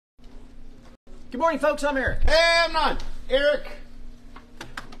Good morning, folks. I'm Eric. Hey, I'm not Eric.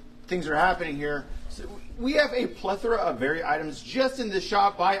 Things are happening here. So we have a plethora of varied items just in the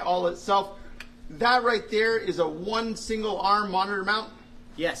shop by all itself. That right there is a one single arm monitor mount.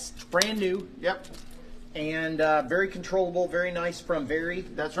 Yes, it's brand new. Yep. And very controllable, very nice from Very.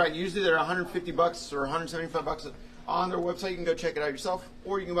 That's right. Usually they're 150 bucks or 175 bucks on their website. You can go check it out yourself,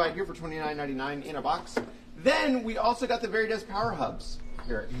 or you can buy it here for $29.99 in a box. Then we also got the Veridesk power hubs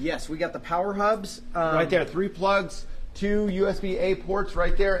here. Yes, we got the power hubs. Right there, 3 plugs, 2 USB-A ports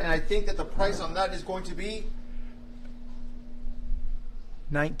right there, and I think that the price on that is going to be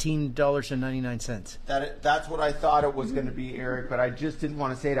 $19.99. That's what I thought it was going to be, Eric, but I just didn't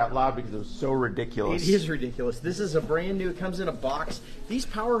want to say it out loud because it was so ridiculous. It is ridiculous. This is a brand new, it comes in a box. These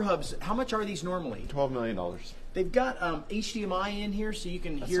power hubs, how much are these normally? $12 million. They've got HDMI in here so you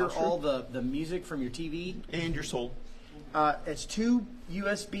can hear all the music from your TV. And your soul. It's 2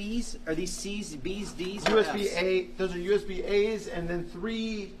 USBs. Are these C's, B's, D's? USB-A, those are USB-A's, and then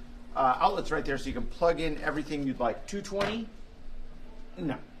 3 outlets right there so you can plug in everything you'd like. 220?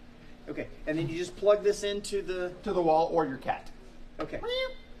 No. Okay, and then you just plug this into the wall or your cat. Okay.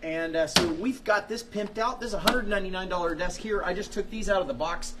 And so we've got this pimped out. This is a $199 desk here. I just took these out of the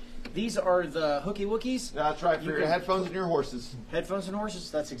box. These are the Hooky Wookies. That's right, for your headphones and your horses. Headphones and horses,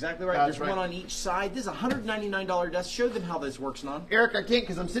 that's exactly right. That's There's one on each side. This is a $199 desk. Show them how this works, Non. Eric, I can't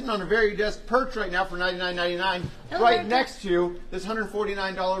because I'm sitting on a Veridesk perch right now for $99.99 right next to this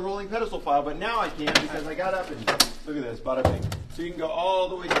 $149 rolling pedestal file. But now I can't because I got up and look at this, bada bing. So you can go all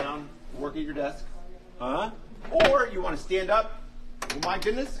the way down, work at your desk. Or you want to stand up. Oh my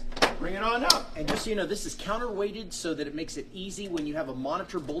goodness, bring it on up. And just so you know, this is counterweighted so that it makes it easy when you have a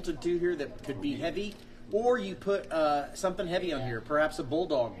monitor bolted to here that could be heavy. Or you put something heavy on here, perhaps a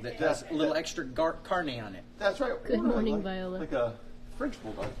bulldog that has a little extra carne on it. That's right. Good morning, Viola. Like a French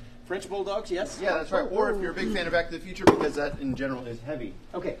bulldog. French bulldogs, yes? Yeah, that's right. Or if you're a big fan of Back to the Future, because that in general is heavy.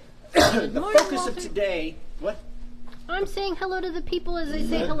 Okay. The focus of today, what? I'm saying hello to the people as they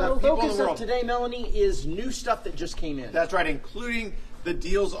say hello. The focus of today, Melanie, is new stuff that just came in. That's right, including the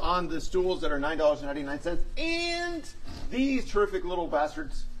deals on the stools that are $9.99 and these terrific little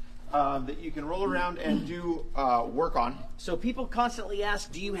bastards that you can roll around and do work on. So people constantly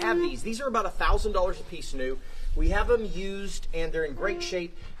ask, do you have these? These are about $1,000 a piece new. We have them used, and they're in great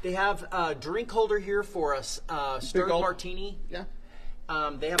shape. They have a drink holder here for a stirred martini. Yeah.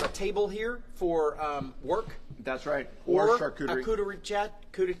 They have a table here for work. That's right. Or charcuterie.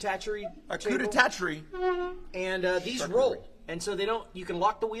 A charcuterie. And these roll. And so you can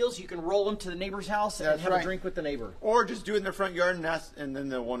lock the wheels, you can roll them to the neighbor's house and have a drink with the neighbor. Or just do it in their front yard and then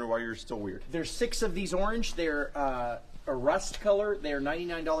they'll wonder why you're still weird. There's 6 of these orange. They're a rust color. They're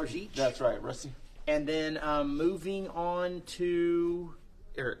 $99 each. That's right, Rusty. And then moving on to...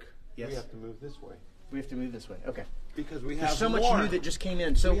 Eric, yes? We have to move this way. We have to move this way. Okay. Because we have There's so much new that just came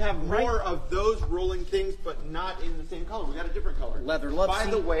in. So we have more of those rolling things, but not in the same color. We got a different color. Leather love By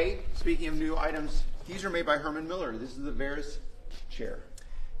seat. the way, speaking of new items, these are made by Herman Miller. This is the Veris chair.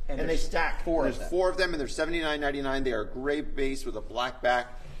 And they stack. There's 4 of them, and they're $79.99. They are gray base with a black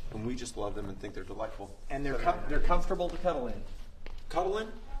back, and we just love them and think they're delightful. And they're comfortable to cuddle in. Cuddle in?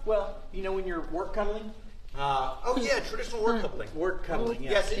 Well, you know when you're work cuddling? Oh yeah, traditional work cuddling. Work cuddling,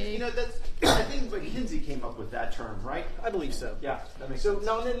 yeah. Yes, you know that's. I think McKinsey came up with that term, right? I believe so. Yeah, that makes sense.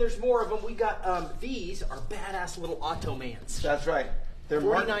 No, and then there's more of them. We got these are badass little Ottomans. That's right. They're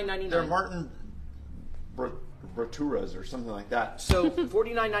 $49.99. They're Martin Braturas or something like that. So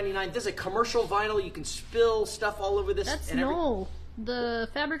 $49.99. This is a commercial vinyl. You can spill stuff all over this. That's Knoll. The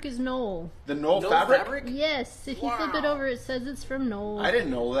fabric is Knoll. The Knoll fabric? Yes. If you flip it over, it says it's from Knoll. I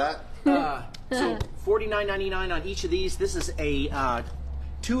didn't know that. So $49.99 on each of these. This is a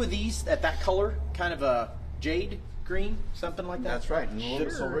 2 of these at that color, kind of a jade green, something like that. That's right. And a little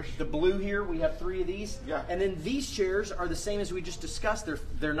bit silverish. The blue here, we have 3 of these. Yeah. And then these chairs are the same as we just discussed. They're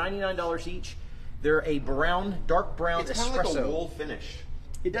 $99 each. They're a brown, dark brown espresso. It's kind of like a wool finish.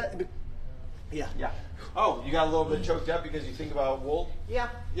 It does. Yeah. Yeah. Oh, you got a little bit choked up because you think about wool? Yeah.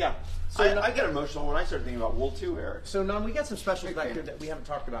 Yeah. So I get emotional when I start thinking about wool too, Eric. So, Nan, we got some specials back here that we haven't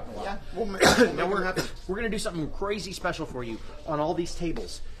talked about in a while. Yeah. Now we're going to do something crazy special for you on all these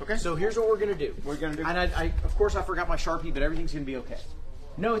tables. Okay. So here's what we're going to do. And I of course, I forgot my Sharpie, but everything's going to be okay.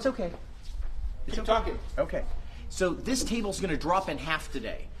 No, it's okay. Keep talking. Okay. So this table's going to drop in half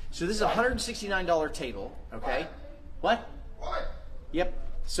today. So this is a $169 table. Okay. What? Yep.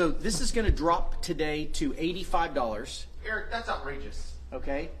 So this is going to drop today to $85. Eric, that's outrageous.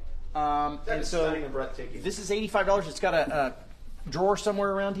 Okay. That is stunning and breathtaking. This is $85. It's got a drawer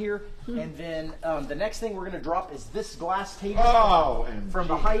somewhere around here. And then the next thing we're going to drop is this glass table from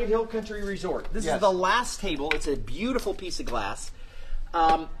the Hyatt Hill Country Resort. This is the last table. It's a beautiful piece of glass.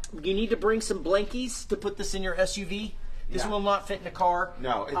 You need to bring some blankies to put this in your SUV. This will not fit in a car.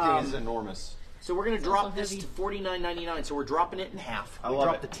 No, it is enormous. So we're going to drop this to $49.99. So we're dropping it in half. We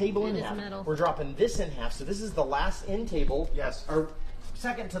drop the table in half. Metal. We're dropping this in half. So this is the last end table. Yes. Or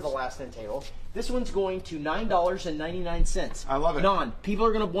second to the last end table. This one's going to $9.99. I love it. Non, people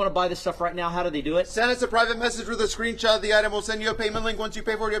are going to want to buy this stuff right now. How do they do it? Send us a private message with a screenshot of the item. We'll send you a payment link. Once you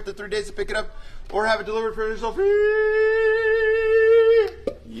pay for it, you have to 3 days to pick it up or have it delivered for yourself free.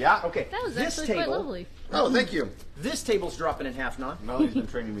 Yeah. Okay. That was this actually table, quite lovely. Oh, thank you. This table's dropping in half, Non. Melody's been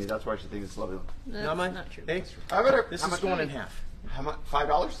training me. That's why she thinks it's lovely. That's Not mine? not true. Hey, I better. this is going in half. How much?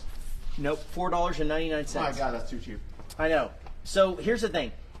 $5? Nope, $4.99. My God, that's too cheap. I know. So here's the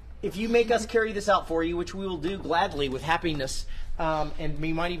thing. If you make us carry this out for you, which we will do gladly with happiness, and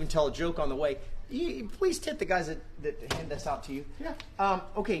we might even tell a joke on the way, please tip the guys that hand this out to you. Yeah.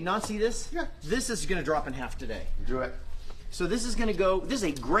 Okay, Non, see this? Yeah. This is going to drop in half today. Do it. So this is going to go, this is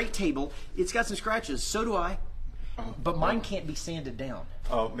a great table. It's got some scratches, so do I, but mine can't be sanded down.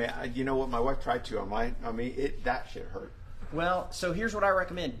 Oh man, you know what? My wife tried to on mine. I mean, that shit hurt. Well, so here's what I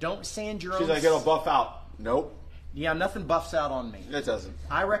recommend. Don't sand your own. She's like, it'll buff out. Nope. Yeah, nothing buffs out on me. It doesn't.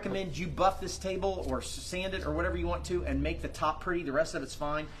 I recommend you buff this table or sand it or whatever you want to and make the top pretty. The rest of it's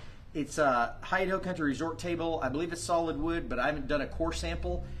fine. It's a Hyatt Hill Country Resort table. I believe it's solid wood, but I haven't done a core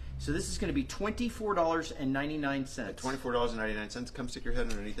sample. So this is going to be $24.99. $24.99. Come stick your head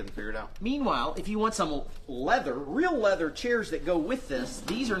underneath it and figure it out. Meanwhile, if you want some leather, real leather chairs that go with this,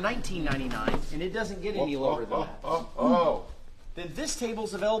 these are $19.99, and it doesn't get any lower than that. Then this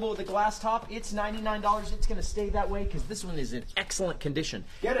table's available with a glass top. It's $99. It's going to stay that way because this one is in excellent condition.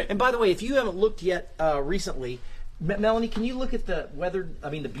 Get it. And by the way, if you haven't looked yet recently, Melanie, can you look at the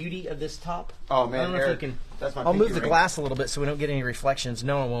the beauty of this top? Oh man, I don't know Eric, if you can. that's my I'll move pinky the ring. glass a little bit so we don't get any reflections.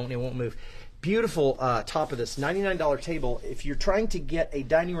 No, it won't. It won't move. Beautiful top of this $99 table. If you're trying to get a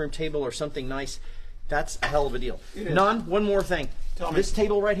dining room table or something nice, that's a hell of a deal. Non, one more thing. Tell me. This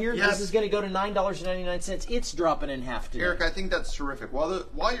table right here, Yes. this is going to go to $9.99. It's dropping in half today. Eric, I think that's terrific. While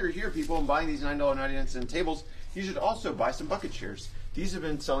you're here, people, and buying these $9.99 tables, you should also buy some bucket chairs. These have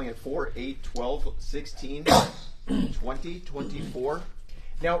been selling at 4, 8, 12, 16, 20, 24.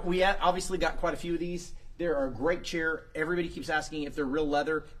 Now, we obviously got quite a few of these. They're a great chair. Everybody keeps asking if they're real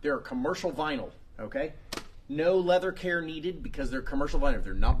leather. They're commercial vinyl, okay? No leather care needed because they're commercial vinyl. If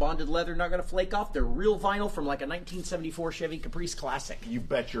they're not bonded leather, not going to flake off. They're real vinyl from like a 1974 Chevy Caprice Classic. You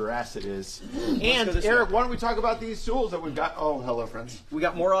bet your ass it is. And Eric, why don't we talk about these tools that we've got? Oh, hello, friends. we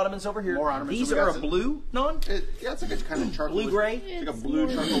got more ottomans over here. More ottomans. These So we are got a some- blue, Non? Yeah, it's like a kind of charcoal. Blue-gray? It's like a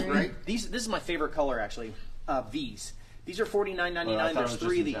blue charcoal gray. This is my favorite color, actually. These. These are $49.99. Oh, I thought it There's was 3 of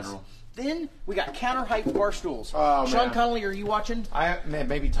just in these. general. Then we got counter height bar stools. Oh, Sean man. Connolly, are you watching? Man,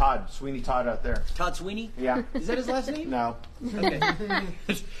 maybe Todd, Sweeney Todd out there. Todd Sweeney? Yeah. Is that his last name? No. Okay.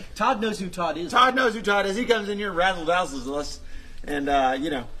 Todd knows who Todd is. Todd knows who Todd is. He comes in here and razzle dazzles us, and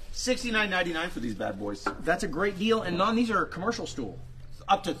 $69.99 for these bad boys. That's a great deal. And Non, these are a commercial stool.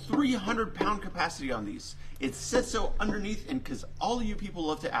 Up to 300-pound capacity on these. It says so underneath, and because all of you people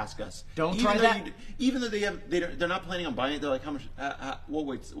love to ask us. Don't even try though that. Even though they're not planning on buying it, they're like, how much?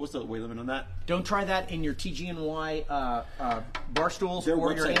 What's the weight limit on that? Don't try that in your TG&Y bar stools Their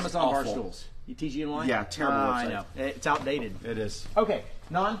or your website's Amazon bar awful. stools. You TG&Y? Yeah, terrible I website. know. It's outdated. It is. Okay,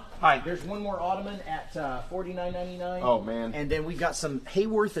 Non. Hi. There's one more ottoman at $49.99. Oh, man. And then we got some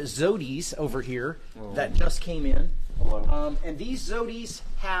Hayworth Zodies over here that just came in. Hello. And these Zodies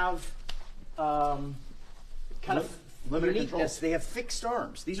have kind of Limited uniqueness. controls. They have fixed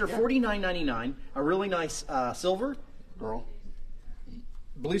arms. These are $49.99. A really nice silver, Girl.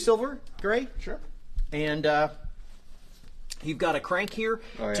 blue silver, gray. Sure. And you've got a crank here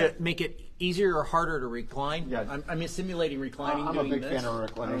to make it easier or harder to recline. Yeah. I'm simulating reclining. I'm a doing big this. fan of I don't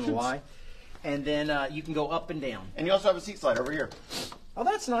reclinations. know why. And then you can go up and down. And you also have a seat slide over here. Oh,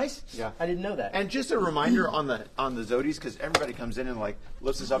 that's nice. Yeah. I didn't know that. And just a reminder on the Zodies, because everybody comes in and like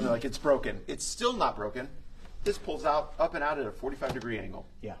lifts this up and they're like, it's broken. It's still not broken. This pulls out up and out at a 45-degree angle.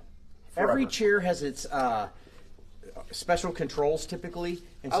 Yeah. Forever. Every chair has its special controls typically,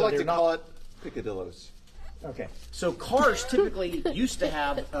 and so I like they're to not. call it picadillos. Okay. So cars typically used to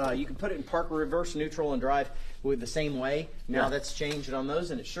have you can put it in park, reverse, neutral, and drive with the same way. Now Yeah. that's changed on those,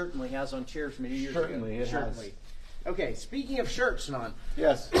 and it certainly has on chairs many years Certainly, ago. it has. Okay. Speaking of shirts, Non,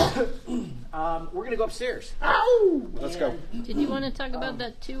 Yes. we're gonna go upstairs. Ow! Let's go. Did you want to talk about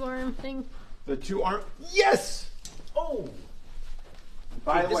that 2-arm thing? The 2 arm. Yes! Oh.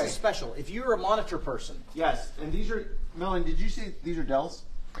 By the this way, is special. If you're a monitor person, yes, and these are Melanie, did you see these are Dells?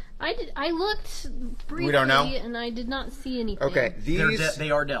 I looked briefly, We don't know? and I did not see anything. Okay, these They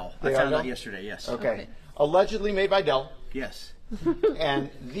are Dell. They I are found Dell? out yesterday. Yes. Okay. Allegedly made by Dell, Yes. and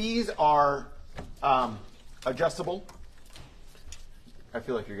these are adjustable. I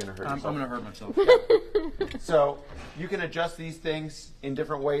feel like you're going to hurt I'm yourself. going to hurt myself. So you can adjust these things in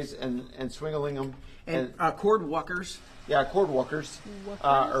different ways and swingling them. And cord walkers. Yeah, cord walkers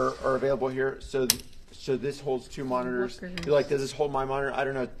are available here. So this holds 2 monitors. Walkers. You're like, does this hold my monitor? I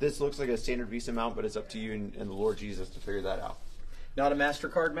don't know. This looks like a standard Visa mount, but it's up to you and the Lord Jesus to figure that out. Not a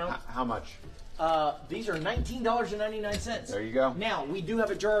MasterCard mount. How much? These are $19.99. There you go. Now, we do have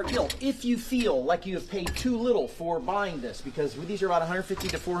a jar of guilt. If you feel like you have paid too little for buying this, because these are about $150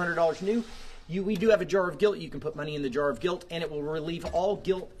 to $400 new, we do have a jar of guilt. You can put money in the jar of guilt, and it will relieve all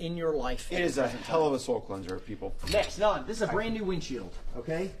guilt in your life. It is a hell of a soul cleanser, people. Next, Nan, this is a brand new windshield,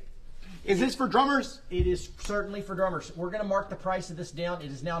 okay? Is this for drummers? It is certainly for drummers. We're going to mark the price of this down.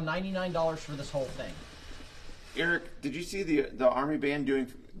 It is now $99 for this whole thing. Eric, did you see the Army band doing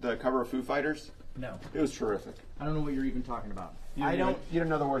the cover of Foo Fighters? No. It was terrific. I don't know what you're even talking about. You don't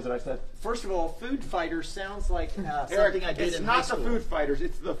know the words that I said? First of all, Food Fighters sounds like Eric, something I did it's in not high the school. Food Fighters,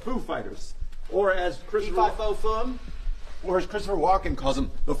 it's the Foo Fighters. Or as Christopher Walken calls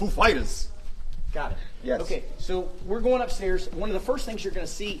them, the Foo Fighters. Got it. Yes. Okay, so we're going upstairs. One of the first things you're going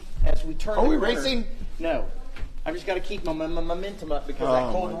to see as we turn. Are the we corner- racing? No. I've just got to keep my momentum up because of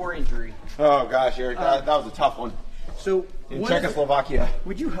that Cold War injury. Oh gosh, Eric, that was a tough one. So In Czechoslovakia.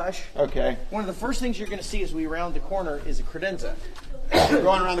 would you hush? Okay. One of the first things you're going to see as we round the corner is a credenza. We're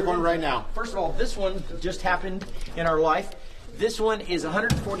going around the corner right now. First of all, this one just happened in our life. This one is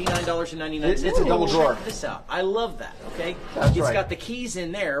 $149.99. It's a double drawer. Check this out. I love that, okay? That's It's right. got the keys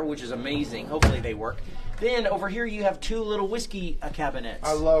in there, which is amazing. Hopefully they work. Then over here you have 2 little whiskey cabinets.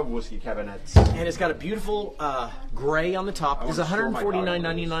 I love whiskey cabinets. And it's got a beautiful gray on the top. It's wanna store my dog in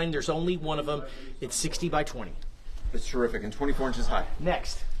 $149.99. There's only one of them. It's 60 by 20. It's terrific and 24 inches high.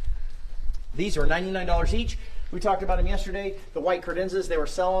 Next. These are $99 each. We talked about them yesterday. The white credenzas, they were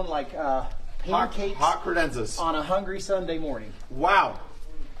selling like pancakes Hot credenzas. on a hungry Sunday morning. Wow.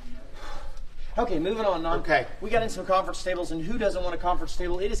 Okay, moving on. Okay. We got in some conference tables, and who doesn't want a conference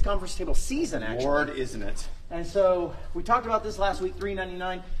table? It is conference table season, actually. Lord, isn't it? And so we talked about this last week,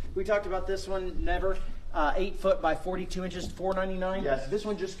 $3.99. We talked about this one, never. 8 foot by 42 inches, $4.99. Yes. This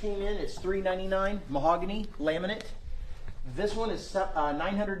one just came in. It's $3.99. Mahogany, laminate. This one is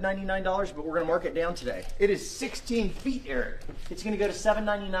 $999, but we're going to mark it down today. It is 16 feet, Eric. It's going to go to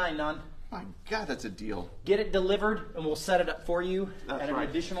 $7.99, Nan. My God, that's a deal. Get it delivered, and we'll set it up for you That's at an right.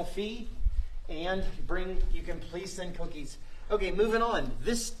 additional fee. And you can please send cookies. Okay, moving on.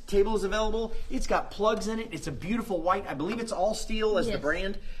 This table is available. It's got plugs in it. It's a beautiful white. I believe it's all steel as the Yes.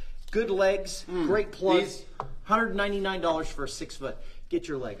 brand. Good legs, great plugs. These- $199 for a 6 foot. Get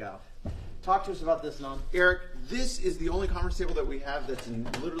your leg out. Talk to us about this, Nan. Eric, this is the only conference table that we have that's in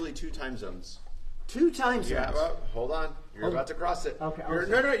literally 2 time zones. 2 times. Yeah, zones. well, hold on. You're Oh. about to cross it. Okay,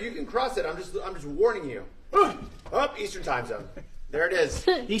 No, you can cross it. I'm just warning you. Up, Eastern time zone. There it is.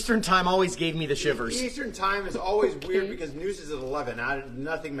 Eastern time always gave me the shivers. Eastern time is always weird because news is at 11.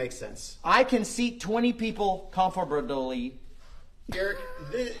 Nothing makes sense. I can seat 20 people comfortably. Eric,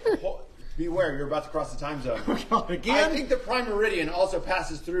 beware, you're about to cross the time zone. Again? I think the prime meridian also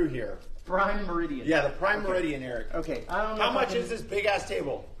passes through here. Prime Meridian. Yeah, the prime meridian, Eric. Okay, I don't know. How if I much can- is this big ass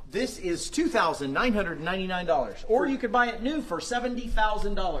table? This is $2,999, or you could buy it new for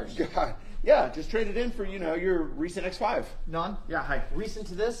 $70,000. God. Yeah, just trade it in for your recent X5. Nan? Yeah, hi. Recent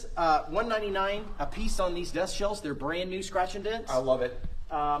to this, $199 a piece on these desk shelves. They're brand new scratch and dents. I love it.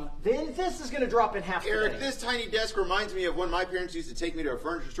 Then this is going to drop in half. Eric, today. this tiny desk reminds me of when my parents used to take me to a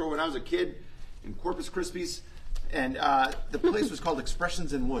furniture store when I was a kid in Corpus Christi. And the place was called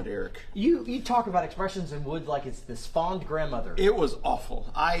Expressions in Wood, Eric. You talk about expressions in wood like it's this fond grandmother. It was awful.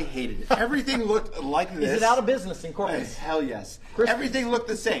 I hated it. Everything looked like this. Is it out of business in Corpus? Hell yes. Christmas. Everything looked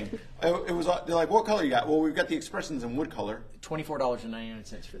the same. It was. They're like, what color you got? Well, we've got the Expressions in Wood color.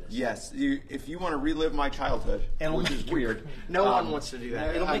 $24.99 for this. Yes. If you want to relive my childhood, which is weird. No one wants to do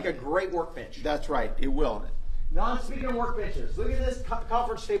that. It'll I- make a great workbench. That's right. It will. Now, speaking of workbenches, look at this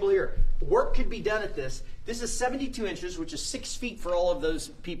conference table here. Work could be done at this. This is 72 inches, which is 6 feet for all of those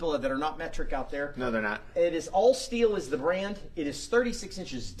people that are not metric out there. No, they're not. It is all steel is the brand. It is 36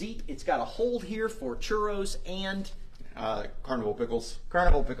 inches deep. It's got a hold here for churros and Carnival pickles.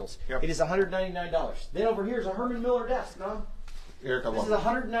 carnival pickles. Yep. It is $199. Then over here is a Herman Miller desk, no? Eric, I This love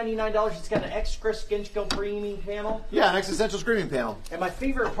is it. $199. It's got an extra Skinchko premium panel. Yeah, an existential screaming panel. And my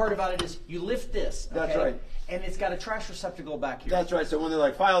favorite part about it is you lift this. That's okay? right. And it's got a trash receptacle back here. That's right. So when they're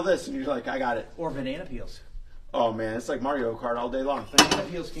like, file this, and you're like, I got it. Or banana peels. Oh man, it's like Mario Kart all day long. The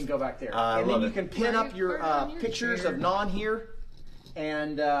heels can go back there. I and then love you it. can pin up your Mario Kart on your pictures chair. of Non here.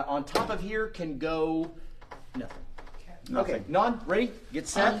 And on top of here can go nothing. Nothing. Okay, Non, ready? Get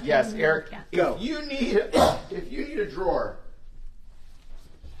set? Yes, Eric. Go. If you need a drawer,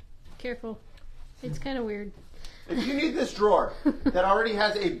 Careful. It's kind of weird. if you need this drawer that already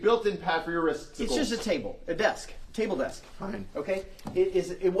has a built-in pad for your wrists, It's just a table, a desk, table desk. Fine. Okay,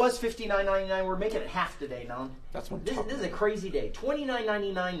 it was $59.99. We're making it half today, Non. That's what I'm This talking is a crazy day.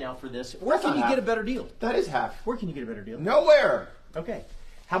 $29.99 now for this. Where That's can not you half. get a better deal? That is half. Where can you get a better deal? Nowhere. Okay.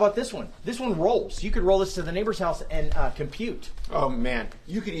 How about this one? This one rolls. You could roll this to the neighbor's house and compute. Oh man,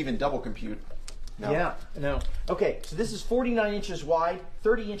 you could even double compute. No. Yeah, no. Okay, so this is 49 inches wide,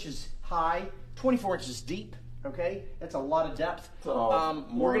 30 inches high, 24 inches deep. Okay, that's a lot of depth. Oh,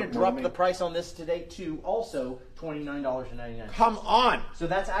 We're going to drop more the price on this today to also $29.99. Come on, So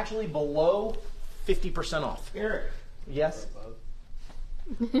that's actually below 50% off. Eric. Yes.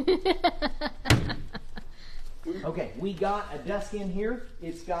 Okay, we got a desk in here.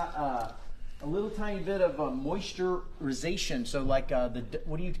 It's got a little tiny bit of moisturization. So like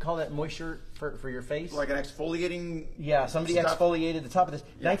what do you call that moisture for your face? Like an exfoliating. Yeah, somebody stuff. exfoliated the top of this.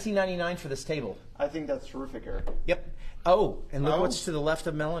 $19.99 for this table. I think that's terrific, Eric. Yep. Oh, and look Oh. what's to the left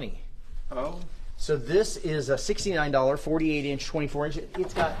of Melanie. Oh. So this is a $69, 48 inch, 24 inch.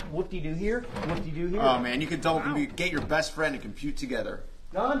 It's got whoop-de-doo here, whoop-de-doo here. Oh man, you could double compute. Get your best friend to compute together.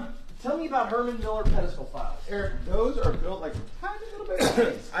 Don, tell me about Herman Miller pedestal files. Eric, those are built like a tiny little bit of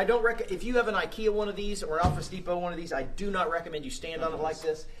things. I don't recommend, if you have an IKEA one of these or Office Depot one of these, I do not recommend you stand on it like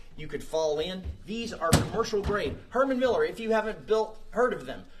this. You could fall in. These are commercial grade. Herman Miller, if you haven't heard of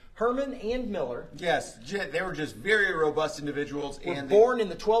them. Herman and Miller Yes, they were just very robust individuals, were and born in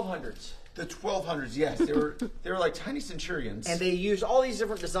the 1200s. the 1200s. Yes, they were like tiny centurions. And they used all these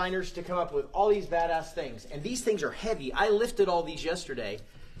different designers to come up with all these badass things. And these things are heavy. I lifted all these yesterday.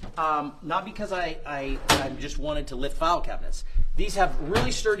 Not because I just wanted to lift file cabinets. These have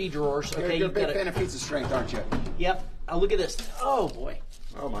really sturdy drawers. Okay, You're a you've big got fan of feats of strength, aren't you? Yep. Look at this. Oh boy.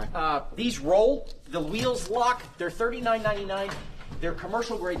 Oh my. These roll. The wheels lock. They're $39.99. They're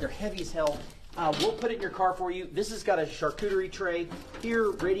commercial grade. They're heavy as hell. We'll put it in your car for you. This has got a charcuterie tray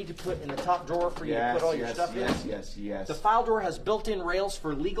here, ready to put in the top drawer for you to put all your stuff in. Yes. The file drawer has built-in rails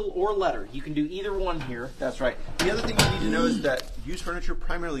for legal or letter. You can do either one here. That's right. The other thing you need to know is that used furniture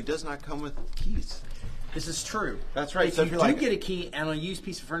primarily does not come with keys. This is true. That's right. If So you if you're do like- get a key and a used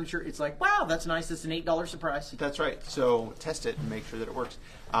piece of furniture, it's like, wow, that's nice. It's an $8 surprise. That's right. So test it and make sure that it works.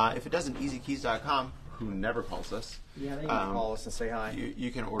 If it doesn't, easykeys.com, who never calls us. Yeah, they can call us and say hi. You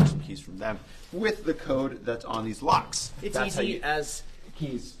can order some keys from them with the code that's on these locks. It's That's how easy you- as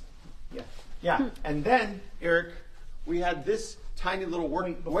keys. yeah. Yeah. And then, Eric, we had this tiny little work.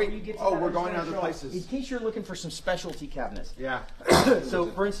 Before you get to that, we're I just going wanna other show off, places. In case you're looking for some specialty cabinets. Yeah. So,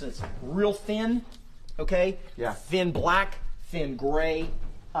 for instance, real thin, okay? Yeah. Thin black, thin gray.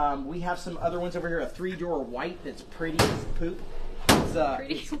 We have some other ones over here. A 3-drawer white that's pretty as poop.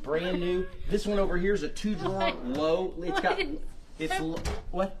 It's brand new. This one over here is a 2-drawer low. It's got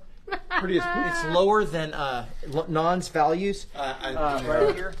what? Pretty as poop. It's lower than Non's values.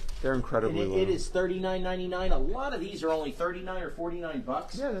 Right here. They're incredibly low. It is $39.99. A lot of these are only $39 or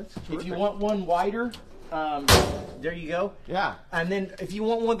 $49. Yeah, that's If you terrific. want one wider, there you go. Yeah. And then if you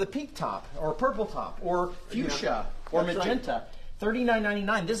want one with a pink top or purple top or fuchsia or That's right. magenta,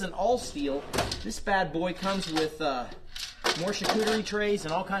 $39.99. This is an all steel. This bad boy comes with more charcuterie trays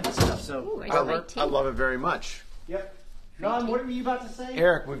and all kinds of stuff. So Ooh, I I, like I love it very much. yep. Don, what were you about to say?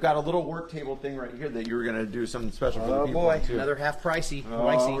 Eric, we've got a little work table thing right here that you were going to do something special for the Oh people boy, too. another half pricey. Oh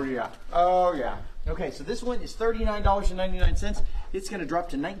Pricey. yeah. Oh yeah. Okay, so this one is $39.99. It's going to drop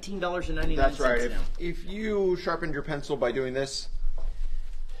to $19.99 That's right. now. If you sharpened your pencil by doing this,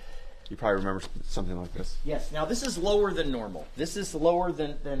 you probably remember something like this. Yes. Now this is lower than normal. This is lower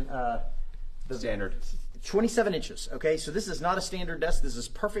than the Standard. 27 inches. Okay, so this is not a standard desk. This is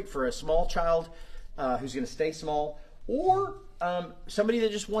perfect for a small child who's going to stay small, or somebody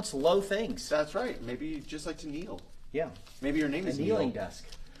that just wants low things. That's right. Maybe you just like to kneel. Yeah, Maybe your name a is kneeling Neil. desk.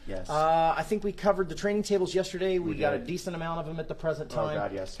 Yes. I think we covered the training tables yesterday. We got a did. decent amount of them at the present Oh, time.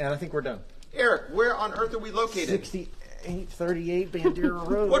 God, yes. And I think we're done. Eric, where on earth are we located? 6838 Bandera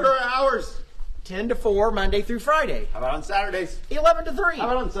Road. What are our hours? 10 to 4, Monday through Friday. How about on Saturdays? 11 to 3. How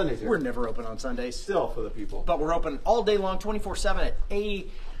about on Sundays? Eric? We're never open on Sundays. still for the people. But we're open all day long, 24/7 at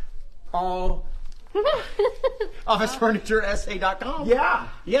officefurnitureSA.com. Yeah.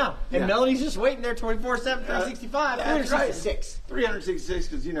 Yeah. And Yeah. Melanie's just waiting there 24/7, 365. That's right. 366. 366,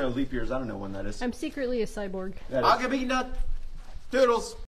 because leap years. I don't know when that is. I'm secretly a cyborg. That I'll is. give you nut. Doodles.